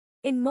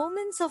In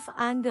moments of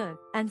anger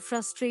and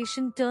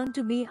frustration, turn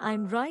to me.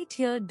 I'm right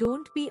here.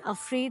 Don't be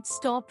afraid.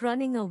 Stop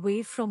running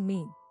away from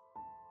me.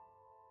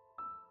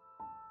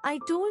 I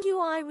told you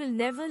I will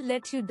never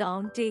let you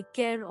down. Take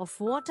care of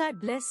what I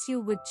bless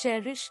you with.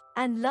 Cherish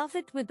and love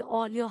it with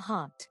all your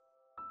heart.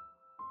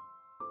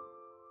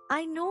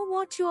 I know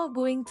what you are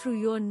going through.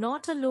 You're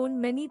not alone.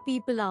 Many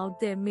people out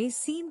there may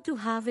seem to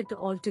have it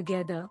all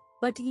together,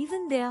 but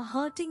even they are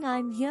hurting.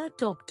 I'm here.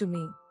 Talk to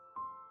me.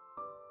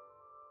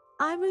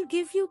 I will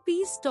give you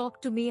peace.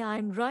 Talk to me.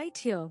 I'm right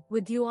here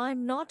with you.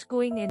 I'm not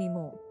going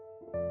anymore.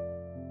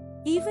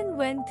 Even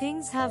when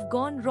things have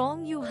gone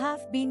wrong, you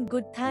have been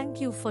good.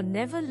 Thank you for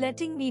never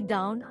letting me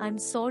down. I'm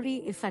sorry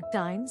if at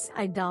times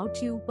I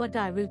doubt you, but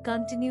I will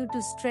continue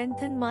to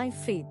strengthen my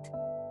faith.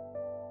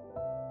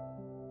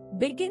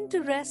 Begin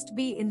to rest.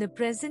 Be in the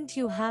present.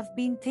 You have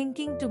been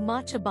thinking too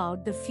much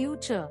about the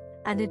future,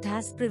 and it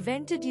has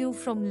prevented you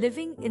from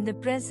living in the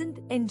present.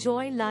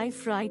 Enjoy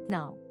life right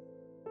now.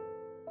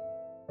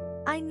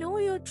 I know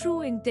your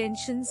true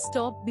intentions.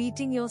 Stop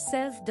beating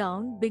yourself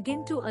down.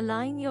 Begin to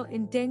align your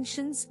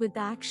intentions with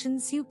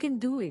actions. You can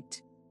do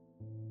it.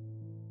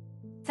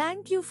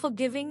 Thank you for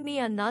giving me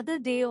another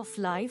day of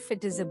life.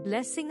 It is a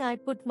blessing. I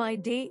put my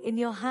day in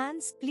your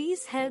hands.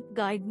 Please help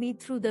guide me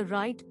through the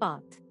right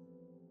path.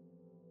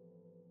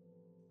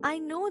 I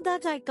know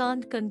that I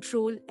can't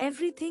control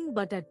everything,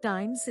 but at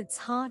times it's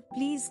hard.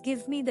 Please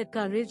give me the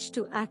courage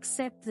to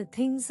accept the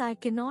things I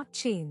cannot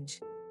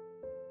change.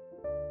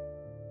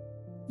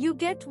 You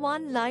get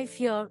one life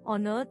here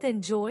on earth.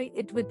 Enjoy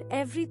it with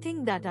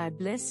everything that I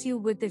bless you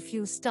with. If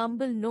you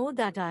stumble, know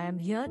that I am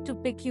here to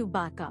pick you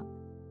back up.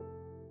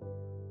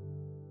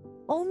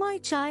 Oh my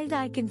child,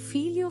 I can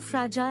feel your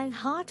fragile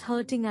heart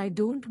hurting. I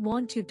don't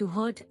want you to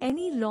hurt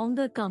any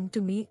longer. Come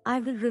to me.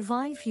 I will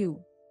revive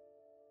you.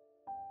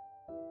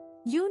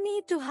 You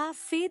need to have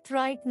faith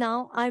right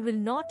now. I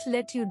will not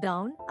let you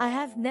down. I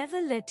have never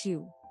let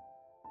you